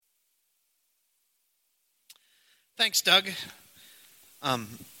Thanks, Doug.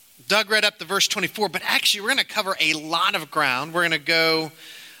 Doug read up to verse 24, but actually we're going to cover a lot of ground. We're going to go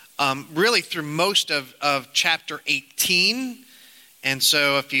really through most of chapter 18. And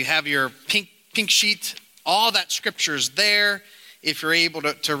so if you have your pink sheet, all that scripture is there if you're able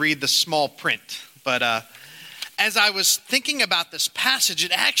to read the small print. But as I was thinking about this passage,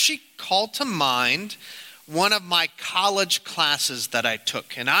 it actually called to mind one of my college classes that I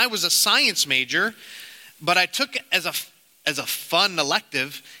took. And I was a science major, but I took as a fun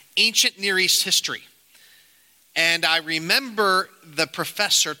elective ancient Near East history. And I remember the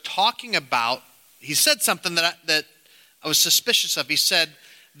professor talking about, he said something that I was suspicious of. He said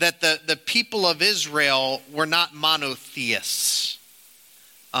that the people of Israel were not monotheists,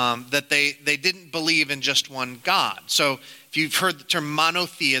 that they didn't believe in just one God. So if you've heard the term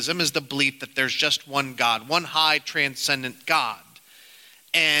monotheism, is the belief that there's just one God, one high transcendent God.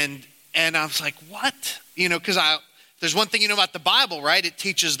 And I was like, what? Because there's one thing about the Bible, right? It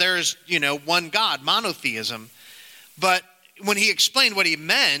teaches there's, one God, monotheism. But when he explained what he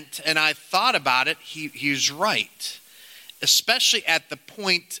meant, and I thought about it, he was right. Especially at the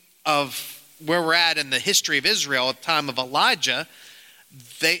point of where we're at in the history of Israel, at the time of Elijah,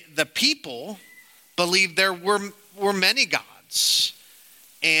 the people believed there were many gods.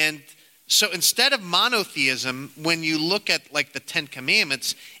 And so instead of monotheism, when you look at like the Ten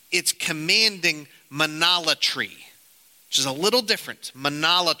Commandments, it's commanding monolatry, which is a little different.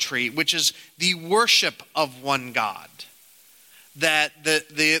 Monolatry, which is the worship of one God. That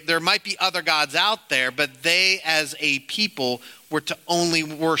there might be other gods out there, but they as a people were to only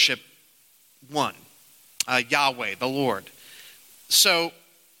worship one, Yahweh, the Lord. So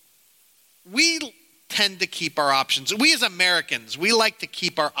we tend to keep our options. We as Americans, we like to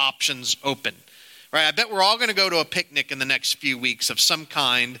keep our options open. Right? I bet we're all going to go to a picnic in the next few weeks of some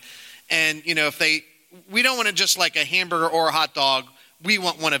kind. And, we don't want to just like a hamburger or a hot dog. We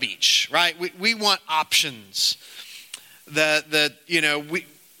want one of each, right? We want options. We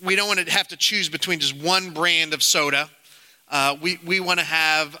don't want to have to choose between just one brand of soda. We want to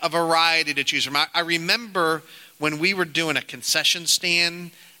have a variety to choose from. I remember when we were doing a concession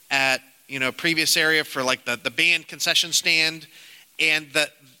stand at, previous area for like the band concession stand, and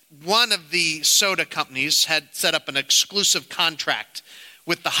one of the soda companies had set up an exclusive contract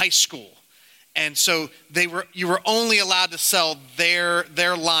with the high school. And so you were only allowed to sell their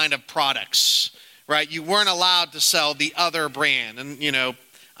line of products, right? You weren't allowed to sell the other brand. And,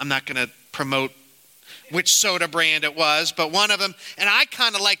 I'm not going to promote which soda brand it was, but one of them, and I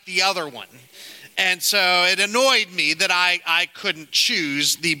kind of liked the other one. And so it annoyed me that I couldn't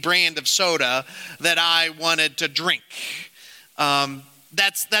choose the brand of soda that I wanted to drink.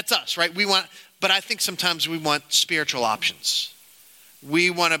 That's us, right? But I think sometimes we want spiritual options.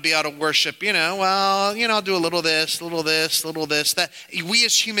 We want to be able to worship, I'll do a little this, a little this, a little this. That we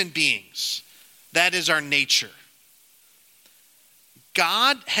as human beings, that is our nature.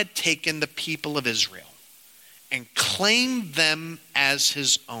 God had taken the people of Israel and claimed them as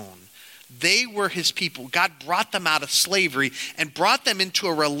his own. They were his people. God brought them out of slavery and brought them into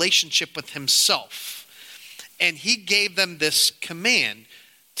a relationship with himself. And he gave them this command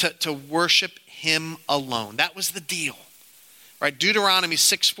to worship him alone. That was the deal. Right? Deuteronomy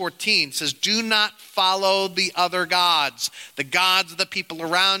 6:14 says, do not follow the other gods, the gods of the people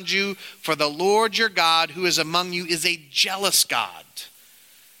around you, for the Lord your God who is among you is a jealous God.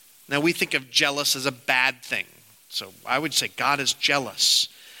 Now we think of jealous as a bad thing. So I would say God is jealous.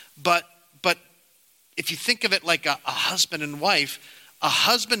 But if you think of it like a husband and wife, a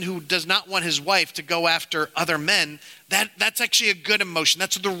husband who does not want his wife to go after other men, that's actually a good emotion.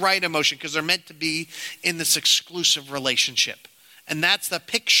 That's the right emotion because they're meant to be in this exclusive relationship. And that's the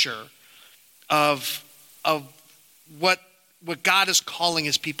picture of what God is calling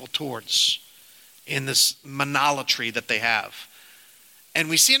his people towards in this monolatry that they have. And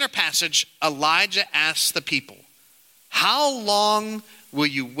we see in our passage, Elijah asks the people, how long will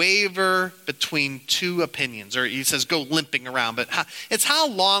you waver between two opinions? Or he says, go limping around. But it's how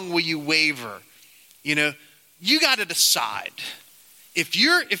long will you waver? You got to decide. If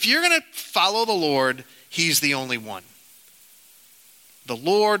you're going to follow the Lord, he's the only one. The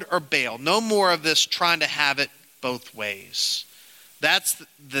Lord or Baal. No more of this trying to have it both ways. That's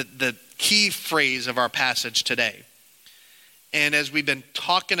the key phrase of our passage today. And as we've been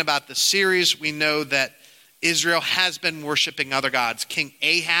talking about the series, we know that Israel has been worshiping other gods. King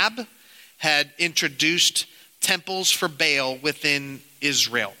Ahab had introduced temples for Baal within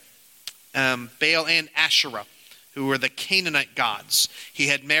Israel. Baal and Asherah, who were the Canaanite gods. He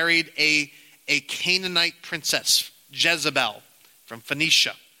had married a Canaanite princess, Jezebel, from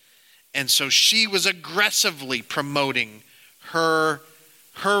Phoenicia. And so she was aggressively promoting her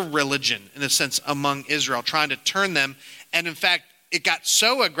religion, in a sense, among Israel, trying to turn them. And in fact, it got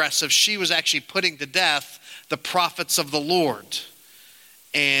so aggressive, she was actually putting to death the prophets of the Lord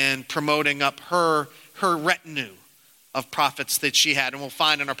and promoting up her retinue of prophets that she had. And we'll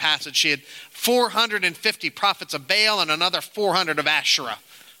find in our passage, she had 450 prophets of Baal and another 400 of Asherah,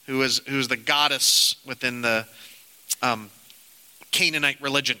 who was the goddess within the Canaanite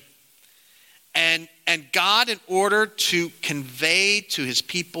religion. And God, in order to convey to his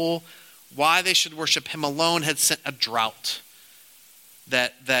people why they should worship him alone, had sent a drought.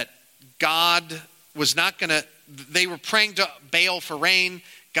 That God was not going to, they were praying to Baal for rain.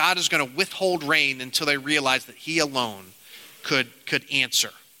 God is going to withhold rain until they realized that he alone could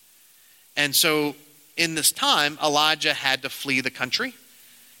answer. And so in this time, Elijah had to flee the country.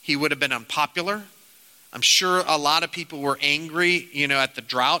 He would have been unpopular. I'm sure a lot of people were angry, at the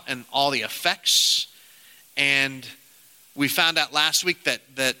drought and all the effects. And we found out last week that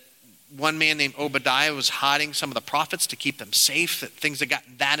one man named Obadiah was hiding some of the prophets to keep them safe, that things had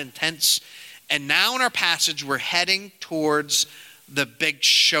gotten that intense. And now in our passage, we're heading towards the big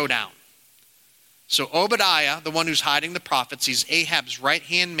showdown. So Obadiah, the one who's hiding the prophets, he's Ahab's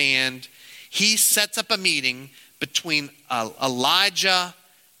right-hand man. He sets up a meeting between Elijah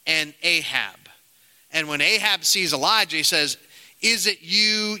and Ahab. And when Ahab sees Elijah, he says, "Is it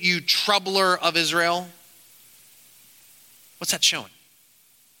you troubler of Israel?" What's that showing?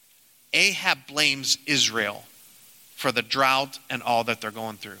 Ahab blames Israel for the drought and all that they're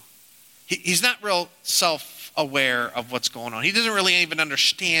going through. He's not real self-aware of what's going on. He doesn't really even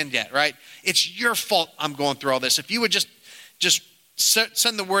understand yet, right? It's your fault I'm going through all this. If you would just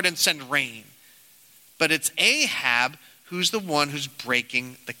send the word and send rain. But it's Ahab who's the one who's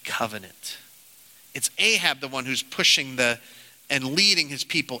breaking the covenant. It's Ahab the one who's pushing and leading his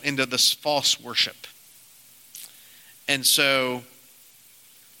people into this false worship. And so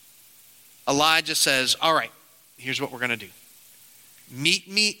Elijah says, all right, here's what we're going to do.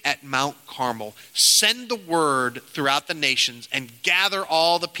 Meet me at Mount Carmel. Send the word throughout the nations and gather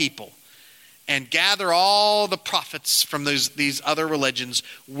all the people and gather all the prophets from these other religions.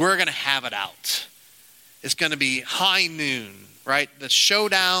 We're going to have it out. It's going to be high noon, right? The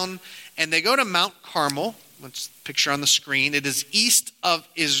showdown. And they go to Mount Carmel. Let's picture on the screen. It is east of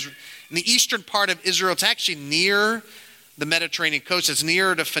Israel, in the eastern part of Israel. It's actually near the Mediterranean coast. It's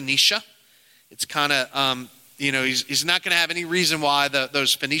nearer to Phoenicia. It's kind of, he's not going to have any reason why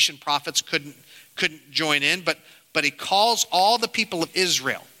those Phoenician prophets couldn't join in. But he calls all the people of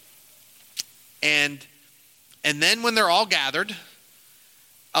Israel. And then when they're all gathered,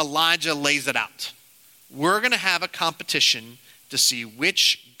 Elijah lays it out. We're going to have a competition to see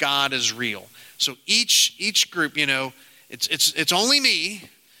which God is real. So each group, it's only me,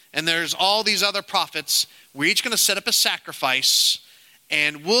 and there's all these other prophets. We're each going to set up a sacrifice,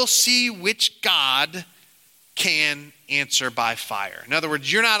 and we'll see which God can answer by fire. In other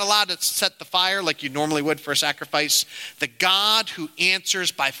words, you're not allowed to set the fire like you normally would for a sacrifice. The God who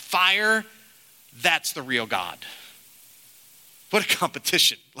answers by fire, that's the real God. What a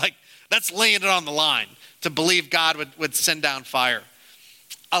competition. That's laying it on the line to believe God would send down fire.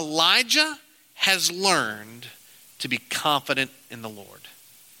 Elijah has learned to be confident in the Lord.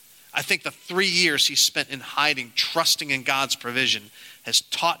 I think the 3 years he spent in hiding, trusting in God's provision, has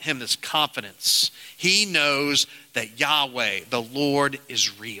taught him this confidence. He knows that Yahweh, the Lord,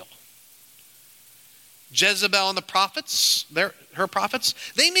 is real. Jezebel and the prophets, her prophets,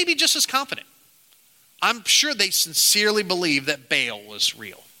 they may be just as confident. I'm sure they sincerely believe that Baal was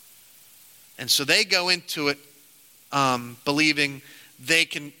real. And so they go into it believing they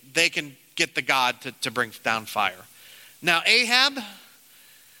can get the God to bring down fire. Now Ahab,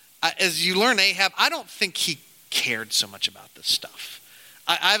 as you learn Ahab, I don't think he cared so much about this stuff.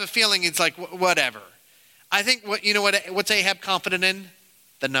 I have a feeling it's like, whatever. I think what's Ahab confident in?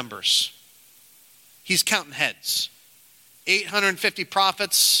 The numbers. He's counting heads. 850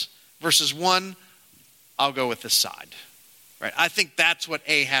 prophets versus one, I'll go with this side. Right? I think that's what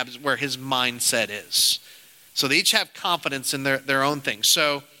where his mindset is. So they each have confidence in their own thing.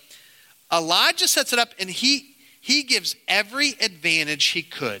 So Elijah sets it up, and he gives every advantage he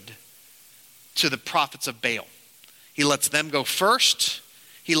could to the prophets of Baal. He lets them go first.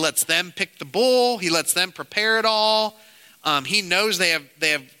 He lets them pick the bull. He lets them prepare it all. He knows they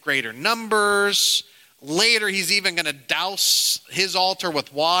have greater numbers. Later, he's even going to douse his altar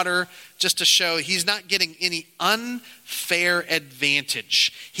with water just to show he's not getting any unfair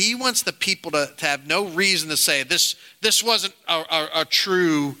advantage. He wants the people to have no reason to say this wasn't a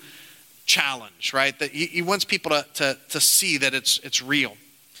true challenge, right? That he wants people to see that it's real.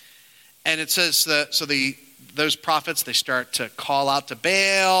 And it says those prophets, they start to call out to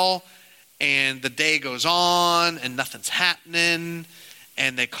Baal, and the day goes on and nothing's happening,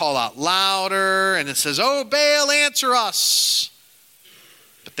 and they call out louder, and it says, "Oh, Baal, answer us."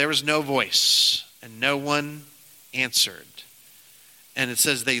 But there was no voice, and no one answered. And it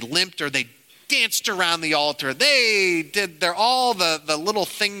says they limped, or they danced around the altar. They did all the little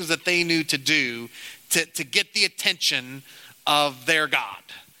things that they knew to do to get the attention of their God,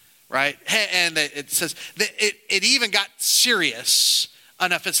 right? And it says that it even got serious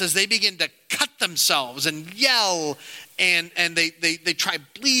enough. It says they begin to cut themselves and yell, and they try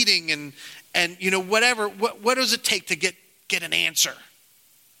bleeding and whatever. What does it take to get an answer?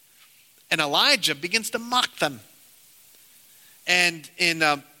 And Elijah begins to mock them. And in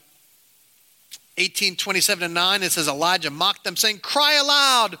 18:27-9, it says Elijah mocked them, saying, "Cry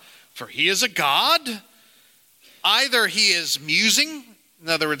aloud, for he is a god. Either he is musing," in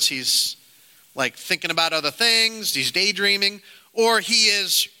other words, he's like thinking about other things, he's daydreaming, or he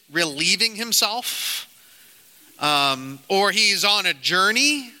is relieving himself, or he's on a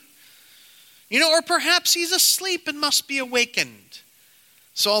journey, or perhaps he's asleep and must be awakened.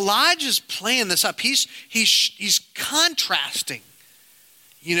 So Elijah's playing this up. He's contrasting,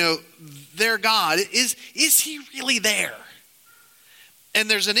 their God. Is he really there?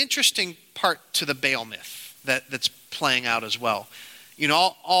 And there's an interesting part to the Baal myth that's playing out as well.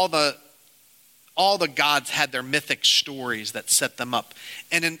 All the gods had their mythic stories that set them up.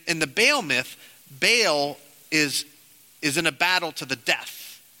 And in the Baal myth, Baal is in a battle to the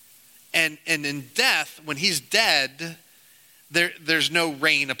death. And in death, when he's dead, there's no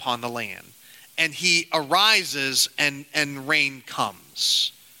rain upon the land. And he arises and rain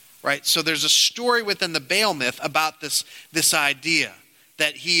comes. Right? So there's a story within the Baal myth about this idea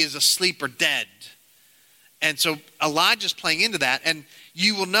that he is asleep or dead. And so Elijah's playing into that. And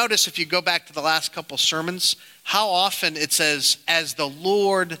you will notice if you go back to the last couple sermons, how often it says, "as the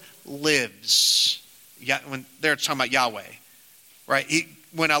Lord lives." When they're talking about Yahweh. Right?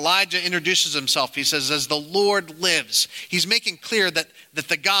 When Elijah introduces himself, he says, "as the Lord lives." He's making clear that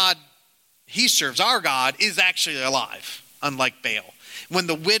the God he serves, our God, is actually alive, unlike Baal. When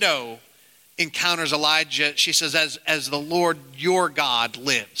the widow encounters Elijah, she says, as the Lord your God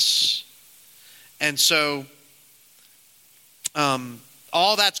lives. And so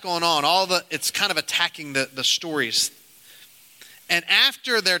all that's going on, it's kind of attacking the stories. And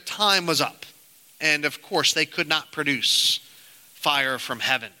after their time was up, and of course they could not produce fire from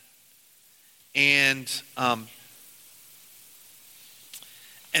heaven. And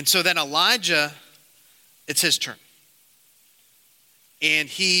so then Elijah, it's his turn. And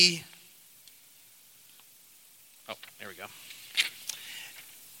there we go.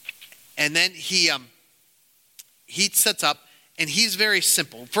 And then he sets up, and he's very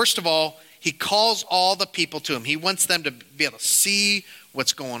simple. First of all, he calls all the people to him. He wants them to be able to see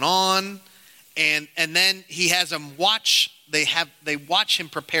what's going on. And then he has them watch. They watch him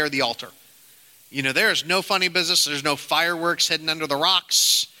prepare the altar. There is no funny business. There's no fireworks hidden under the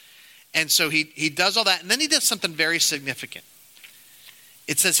rocks. And so he does all that. And then he does something very significant.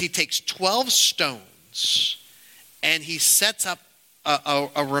 It says he takes 12 stones and he sets up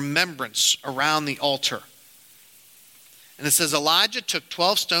a remembrance around the altar. And it says Elijah took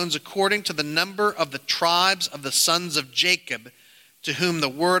 12 stones according to the number of the tribes of the sons of Jacob, to whom the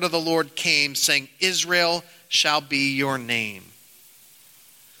word of the Lord came, saying, "Israel shall be your name."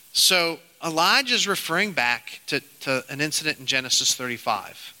 So Elijah is referring back to an incident in Genesis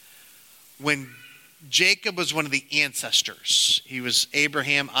 35 when Jacob was one of the ancestors. He was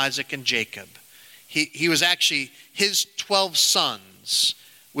Abraham, Isaac, and Jacob. He was actually, his 12 sons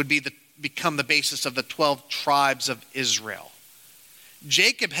would become the basis of the 12 tribes of Israel.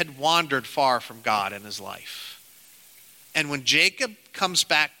 Jacob had wandered far from God in his life. And when Jacob comes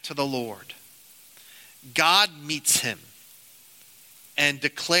back to the Lord, God meets him and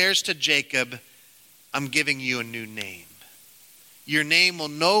declares to Jacob, "I'm giving you a new name. Your name will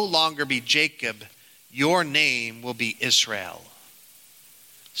no longer be Jacob. Your name will be Israel."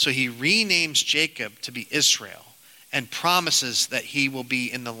 So he renames Jacob to be Israel and promises that he will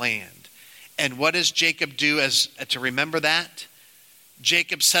be in the land. And what does Jacob do to remember that?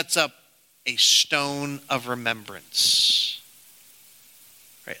 Jacob sets up a stone of remembrance.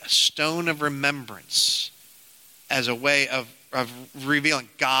 Right? A stone of remembrance as a way of revealing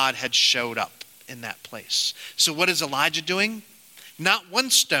God had showed up in that place. So what is Elijah doing? Not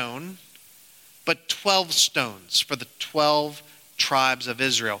one stone, but 12 stones for the 12 tribes of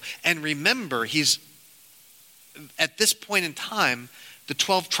Israel. And remember, at this point in time, the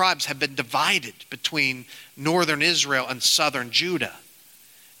 12 tribes have been divided between northern Israel and southern Judah.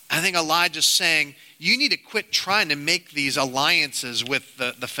 I think Elijah's saying, you need to quit trying to make these alliances with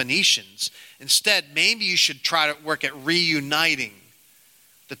the Phoenicians. Instead, maybe you should try to work at reuniting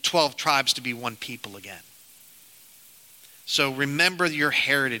the 12 tribes to be one people again. So remember your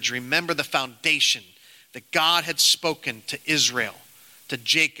heritage. Remember the foundation that God had spoken to Israel, to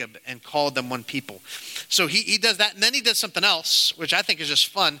Jacob, and called them one people. So he does that, and then he does something else, which I think is just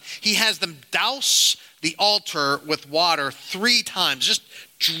fun. He has them douse the altar with water 3 times, just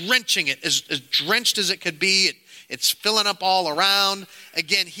drenching it, as drenched as it could be. It's filling up all around.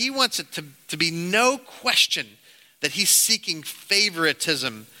 Again, he wants it to be no question that he's seeking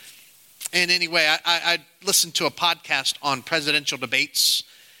favoritism in any way. I listened to a podcast on presidential debates,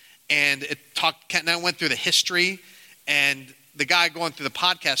 and I went through the history, and the guy going through the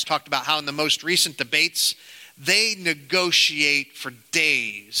podcast talked about how in the most recent debates, they negotiate for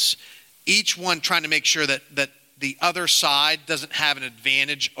days, each one trying to make sure that the other side doesn't have an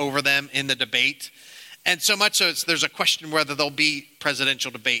advantage over them in the debate. And so much so there's a question whether there'll be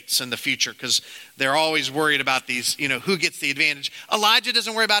presidential debates in the future, because they're always worried about these, who gets the advantage. Elijah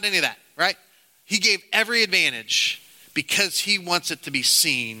doesn't worry about any of that, right? He gave every advantage because he wants it to be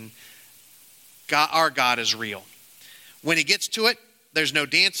seen our God is real. When he gets to it, there's no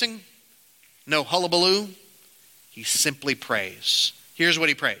dancing, no hullabaloo. He simply prays. Here's what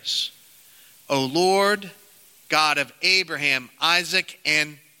he prays. O Lord, God of Abraham, Isaac,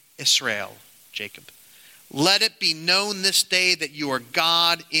 and Israel, Jacob, let it be known this day that you are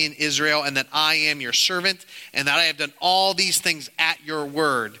God in Israel, and that I am your servant, and that I have done all these things at your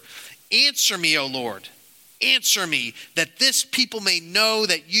word. Answer me, O Lord. Answer me, that this people may know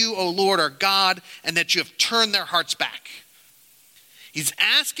that you, O Lord, are God, and that you have turned their hearts back. He's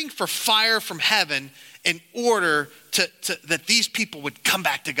asking for fire from heaven in order that these people would come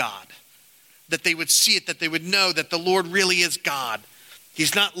back to God, that they would see it, that they would know that the Lord really is God.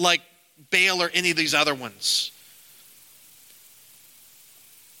 He's not like Baal or any of these other ones.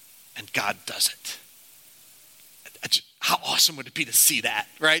 And God does it. How awesome would it be to see that,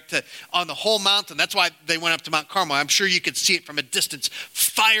 right? On the whole mountain. That's why they went up to Mount Carmel. I'm sure you could see it from a distance.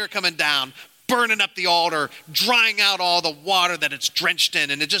 Fire coming down, burning up the altar, drying out all the water that it's drenched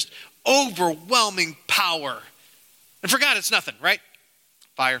in. And it's just overwhelming power. And for God, it's nothing, right?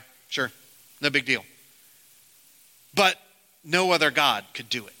 Fire, sure, no big deal. But no other God could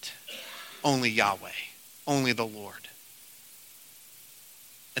do it. Only Yahweh, only the Lord.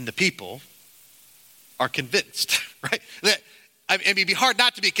 And the people are convinced, right? I mean, it'd be hard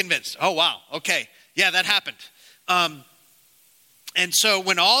not to be convinced. Oh, wow, okay, yeah, that happened. And so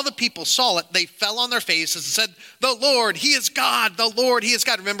when all the people saw it, they fell on their faces and said, the Lord, he is God, the Lord, he is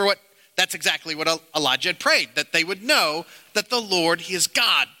God. Remember that's exactly what Elijah had prayed, that they would know that the Lord, he is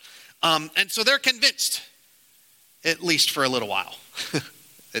God. And so they're convinced, at least for a little while.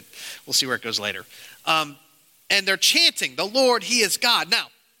 We'll see where it goes later. And they're chanting, the Lord, he is God. Now,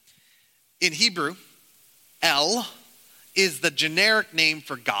 in Hebrew, El is the generic name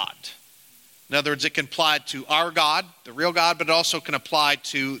for God. In other words, it can apply to our God, the real God, but it also can apply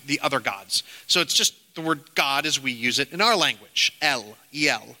to the other gods. So it's just the word God as we use it in our language, El,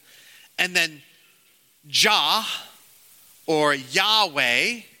 E-L. And then Jah, or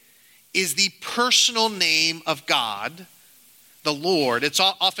Yahweh, is the personal name of God, the Lord. It's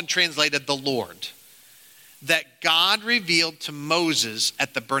often translated the Lord, that God revealed to Moses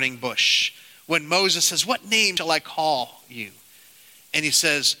at the burning bush. When Moses says, what name shall I call you? And he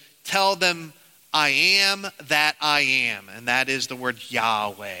says, tell them I am that I am. And that is the word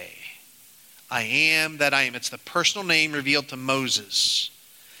Yahweh. I am that I am. It's the personal name revealed to Moses.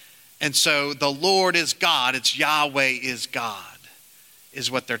 And so the Lord is God. It's Yahweh is God, is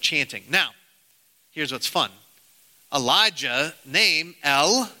what they're chanting. Now, here's what's fun. Elijah, name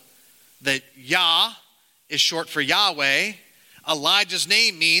El, that Yah is short for Yahweh. Elijah's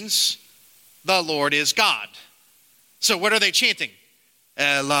name means the Lord is God. So what are they chanting?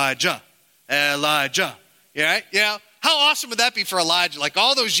 Elijah, Elijah. Right? How awesome would that be for Elijah? Like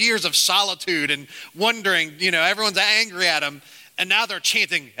all those years of solitude and wondering, everyone's angry at him. And now they're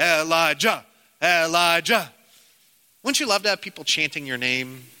chanting, Elijah, Elijah. Wouldn't you love to have people chanting your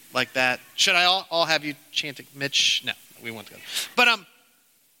name like that? Should I all have you chanting Mitch? No, we won't go.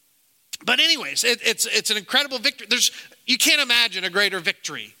 But anyways, it's an incredible victory. You can't imagine a greater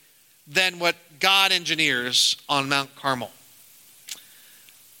victory than what God engineers on Mount Carmel.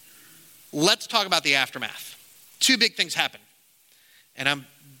 Let's talk about the aftermath. 2 big things happen. And I'm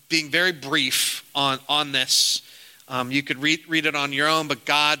being very brief on this. You could read it on your own, but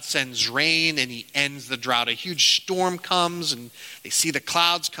God sends rain and he ends the drought. A huge storm comes and they see the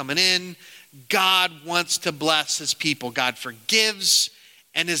clouds coming in. God wants to bless his people. God forgives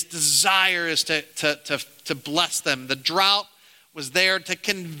and his desire is to bless them. The drought was there to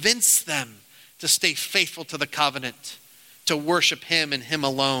convince them to stay faithful to the covenant, to worship him and him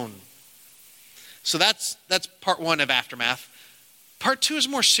alone. So that's part one of aftermath. Part two is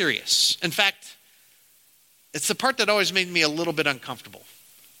more serious. In fact, it's the part that always made me a little bit uncomfortable.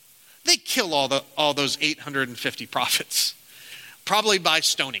 They kill all those 850 prophets, probably by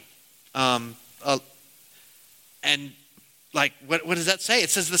stoning. And like, what does that say? It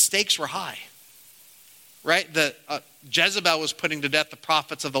says the stakes were high, right? Jezebel was putting to death the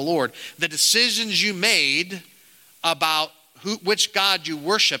prophets of the Lord. The decisions you made about which God you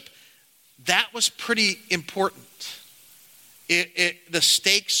worship, that was pretty important. The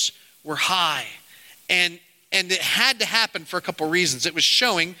stakes were high, and it had to happen for a couple reasons. It was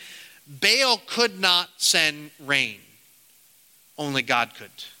showing Baal could not send rain. Only God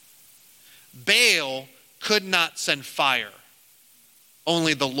could. Baal could not send fire.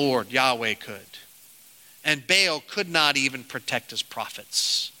 Only the Lord, Yahweh, could. And Baal could not even protect his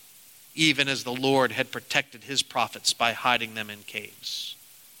prophets, even as the Lord had protected his prophets by hiding them in caves.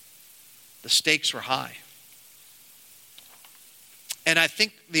 The stakes were high. And I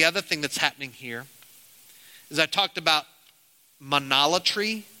think the other thing that's happening here is I talked about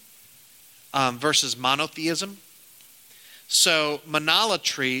monolatry versus monotheism. So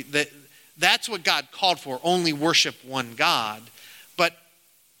monolatry, that's what God called for, only worship one God. But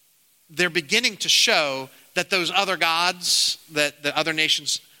they're beginning to show that those other gods, that the other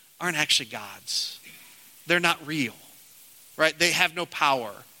nations aren't actually gods. They're not real, right? They have no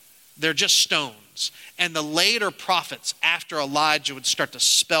power. They're just stones. And the later prophets, after Elijah, would start to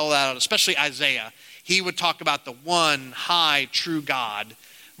spell that out, especially Isaiah. He would talk about the one high, true God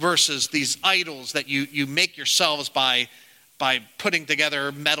versus these idols that you make yourselves by putting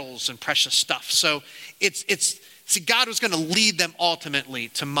together metals and precious stuff. So God was going to lead them ultimately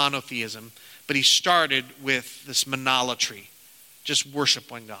to monotheism, but he started with this monolatry, just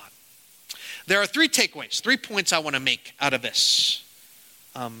worship one God. There are three takeaways, 3 points I want to make out of this.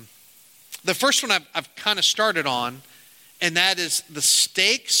 The first one I've kind of started on, and that is the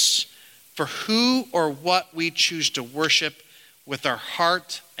stakes for who or what we choose to worship with our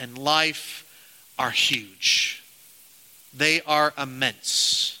heart and life are huge. They are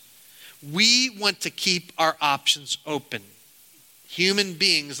immense. We want to keep our options open. Human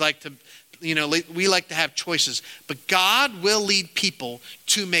beings like to, we like to have choices, but God will lead people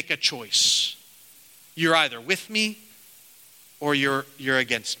to make a choice. You're either with me or you're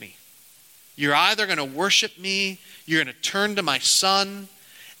against me. You're either going to worship me, you're going to turn to my son,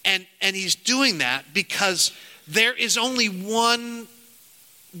 and he's doing that because there is only one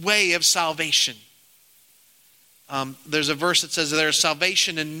way of salvation. There's a verse that says there is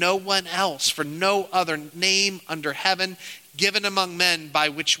salvation in no one else, for no other name under heaven given among men by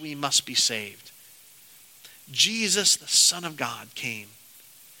which we must be saved. Jesus, the Son of God, came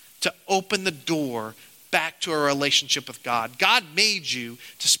to open the door back to a relationship with God. God made you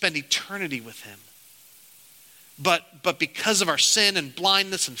to spend eternity with him. But because of our sin and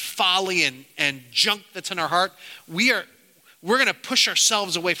blindness and folly and junk that's in our heart, we're going to push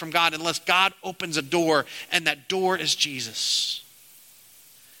ourselves away from God unless God opens a door, and that door is Jesus.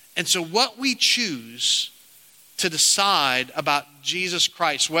 And so what we choose to decide about Jesus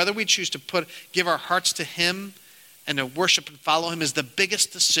Christ, whether we choose to give our hearts to him and to worship and follow him, is the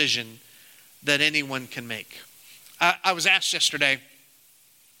biggest decision that anyone can make. I was asked yesterday,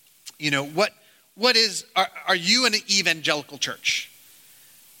 are you an evangelical church?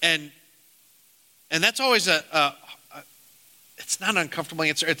 And that's always it's not an uncomfortable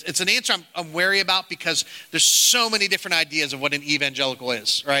answer. It's an answer I'm wary about because there's so many different ideas of what an evangelical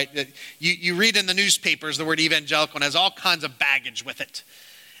is, right? You read in the newspapers the word evangelical and has all kinds of baggage with it.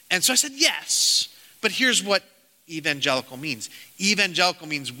 And so I said, yes, but here's what evangelical means. Evangelical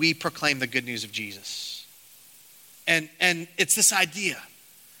means we proclaim the good news of Jesus. And it's this idea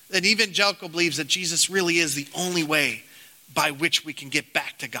that evangelical believes that Jesus really is the only way by which we can get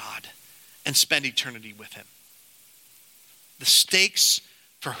back to God and spend eternity with him. The stakes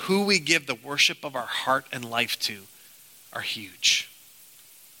for who we give the worship of our heart and life to are huge.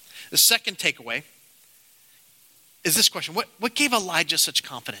 The second takeaway is this question. What gave Elijah such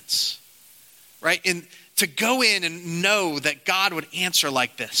confidence? Right? To go in and know that God would answer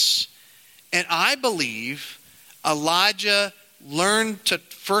like this. And I believe Elijah learned to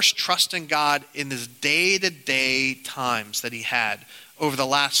first trust in God in his day-to-day times that he had over the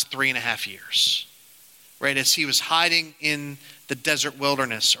last 3.5 years. Right, as he was hiding in the desert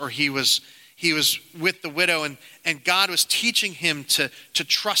wilderness, or he was with the widow, and God was teaching him to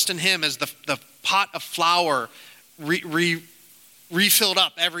trust in him as the pot of flour refilled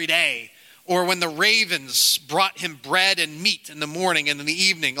up every day, or when the ravens brought him bread and meat in the morning and in the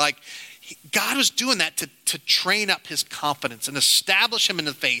evening. Like, God was doing that to train up his confidence and establish him in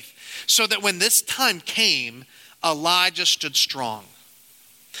the faith, so that when this time came, Elijah stood strong.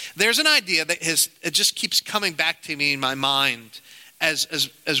 There's an idea that it just keeps coming back to me in my mind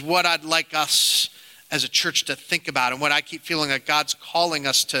as what I'd like us as a church to think about, and what I keep feeling like God's calling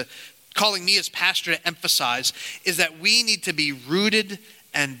me as pastor to emphasize, is that we need to be rooted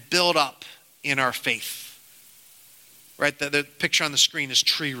and built up in our faith. Right? The picture on the screen is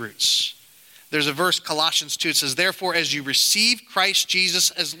tree roots. There's a verse, Colossians 2, it says, therefore, as you receive Christ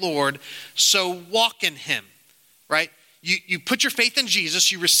Jesus as Lord, so walk in him. Right? You put your faith in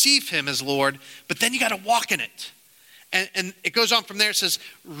Jesus, you receive him as Lord, but then you got to walk in it. And it goes on from there. It says,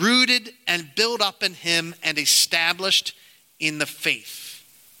 rooted and built up in him and established in the faith.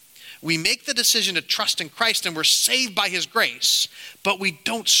 We make the decision to trust in Christ and we're saved by his grace, but we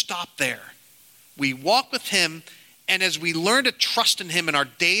don't stop there. We walk with him, and as we learn to trust in him in our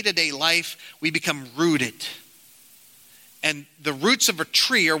day-to-day life, we become rooted. And the roots of a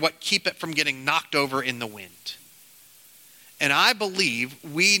tree are what keep it from getting knocked over in the wind. And I believe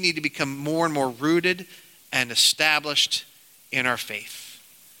we need to become more and more rooted and established in our faith,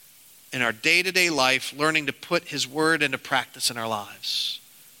 in our day-to-day life, learning to put his word into practice in our lives.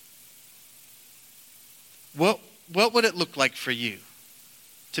 What would it look like for you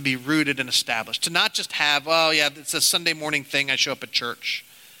to be rooted and established? To not just have, oh yeah, it's a Sunday morning thing, I show up at church,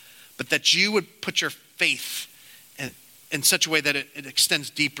 but that you would put your faith in such a way that it extends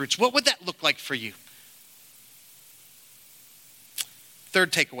deep roots. What would that look like for you?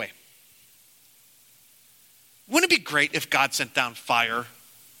 Third takeaway. Wouldn't it be great if God sent down fire?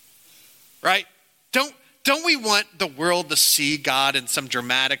 Right? Don't we want the world to see God in some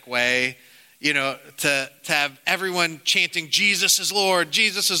dramatic way? You know, to have everyone chanting, Jesus is Lord,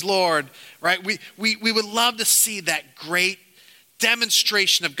 Jesus is Lord, right? We would love to see that great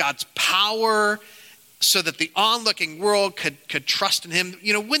demonstration of God's power so that the onlooking world could trust in him.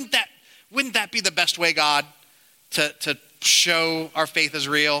 You know, wouldn't that be the best way, God, to show our faith is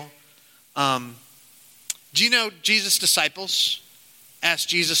real? Do you know Jesus' disciples asked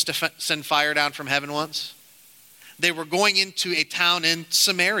Jesus to send fire down from heaven once? They were going into a town in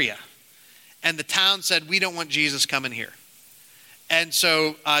Samaria, and the town said, we don't want Jesus coming here. And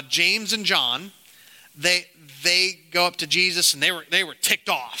so James and John, they go up to Jesus, and they were ticked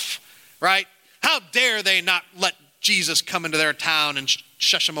off, right? How dare they not let Jesus come into their town and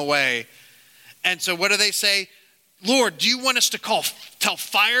shush him away? And so what do they say? Lord, do you want us to tell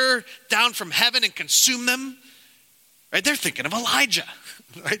fire down from heaven and consume them? Right? They're thinking of Elijah.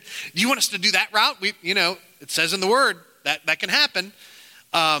 Right? Do you want us to do that route? It says in the word that can happen.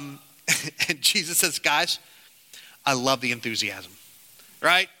 And Jesus says, guys, I love the enthusiasm.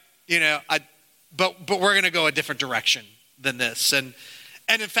 Right? But we're going to go a different direction than this. And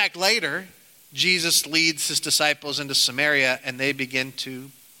in fact, later, Jesus leads his disciples into Samaria, and they begin to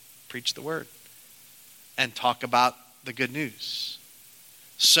preach the word and talk about the good news.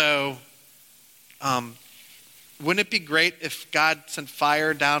 So, wouldn't it be great if God sent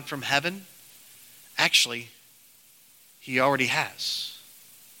fire down from heaven? Actually, he already has.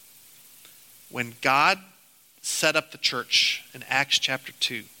 When God set up the church in Acts chapter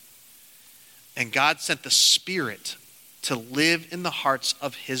 2, and God sent the Spirit to live in the hearts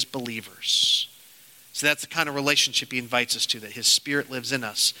of his believers. So that's the kind of relationship he invites us to, that his Spirit lives in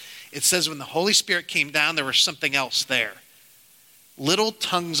us. It says when the Holy Spirit came down, there was something else there. Little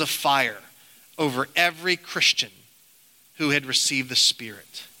tongues of fire over every Christian who had received the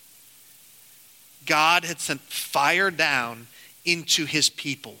Spirit. God had sent fire down into his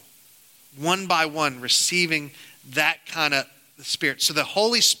people, one by one, receiving that kind of Spirit. So the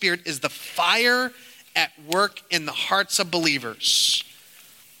Holy Spirit is the fire at work in the hearts of believers,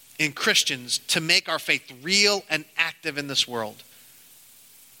 in Christians, to make our faith real and active in this world.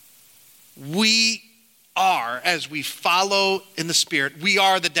 We are, as we follow in the Spirit, we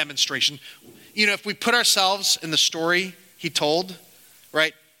are the demonstration. If we put ourselves in the story he told,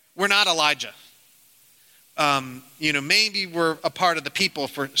 right, we're not Elijah. Maybe we're a part of the people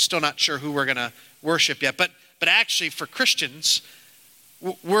if we're still not sure who we're going to worship yet. But actually, for Christians,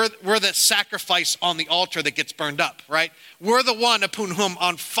 we're the sacrifice on the altar that gets burned up, right? We're the one upon whom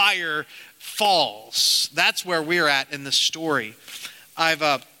on fire falls. That's where we're at in this story.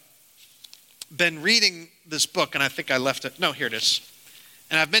 I've been reading this book, and I think I left it. No, here it is.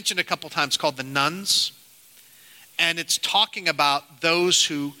 And I've mentioned a couple times, called The Nuns. And it's talking about those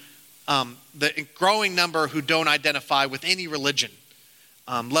who, the growing number who don't identify with any religion,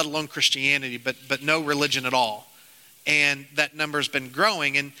 let alone Christianity, but no religion at all. and that number's been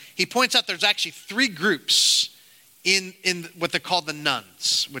growing. And he points out there's actually three groups in what they call the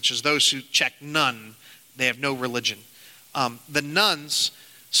nuns, which is those who check none. They have no religion. The nuns,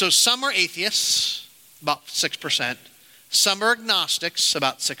 so some are atheists, about 6%. Some are agnostics,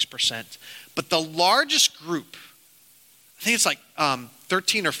 about 6%. But the largest group, I think it's like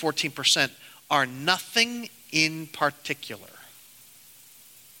 13 or 14%, are nothing in particular.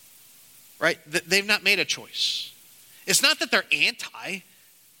 Right? They've not made a choice. It's not that they're anti.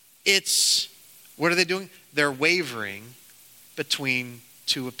 It's, what are they doing? They're wavering between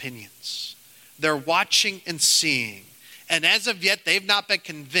two opinions. They're watching and seeing. And as of yet, they've not been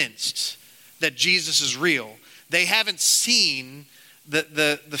convinced that Jesus is real. They haven't seen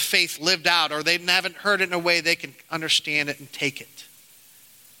the faith lived out, or they haven't heard it in a way they can understand it and take it.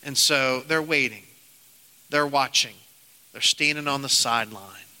 And so they're waiting. They're watching. They're standing on the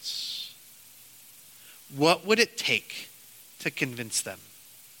sidelines. What would it take to convince them?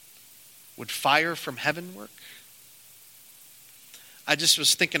 Would fire from heaven work? I just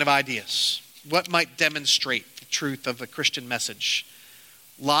was thinking of ideas. What might demonstrate the truth of the Christian message?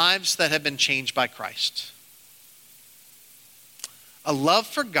 Lives that have been changed by Christ. A love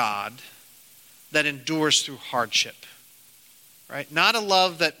for God that endures through hardship. Right? Not a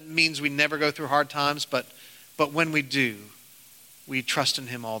love that means we never go through hard times, but when we do, we trust in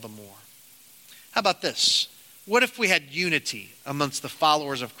him all the more. How about this? What if we had unity amongst the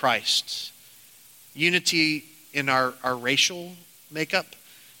followers of Christ? Unity in our racial makeup?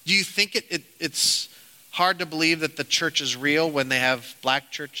 Do you think it's hard to believe that the church is real when they have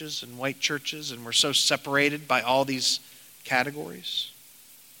black churches and white churches and we're so separated by all these categories?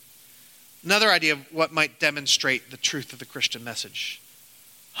 Another idea of what might demonstrate the truth of the Christian message.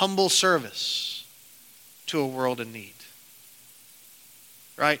 Humble service to a world in need.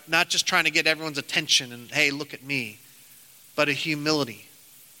 Right? Not just trying to get everyone's attention and, hey, look at me. But a humility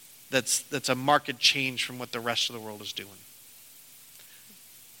that's a marked change from what the rest of the world is doing.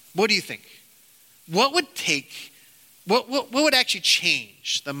 What do you think? What would actually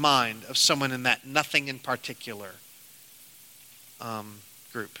change the mind of someone in that nothing in particular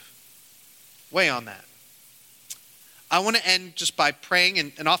group? Weigh on that. I want to end just by praying,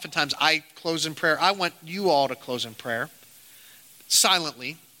 and oftentimes I close in prayer. I want you all to close in prayer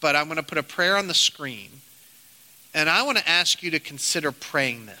silently, but I'm going to put a prayer on the screen, and I want to ask you to consider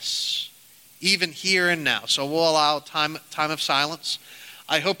praying this, even here and now. So we'll allow time of silence.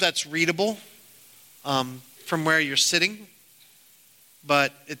 I hope that's readable from where you're sitting,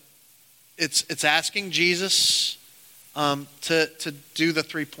 but it's asking Jesus to do the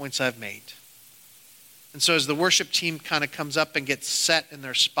 3 points I've made. And so as the worship team kind of comes up and gets set in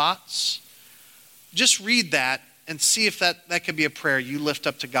their spots, just read that and see if that could be a prayer you lift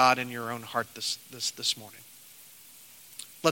up to God in your own heart this morning.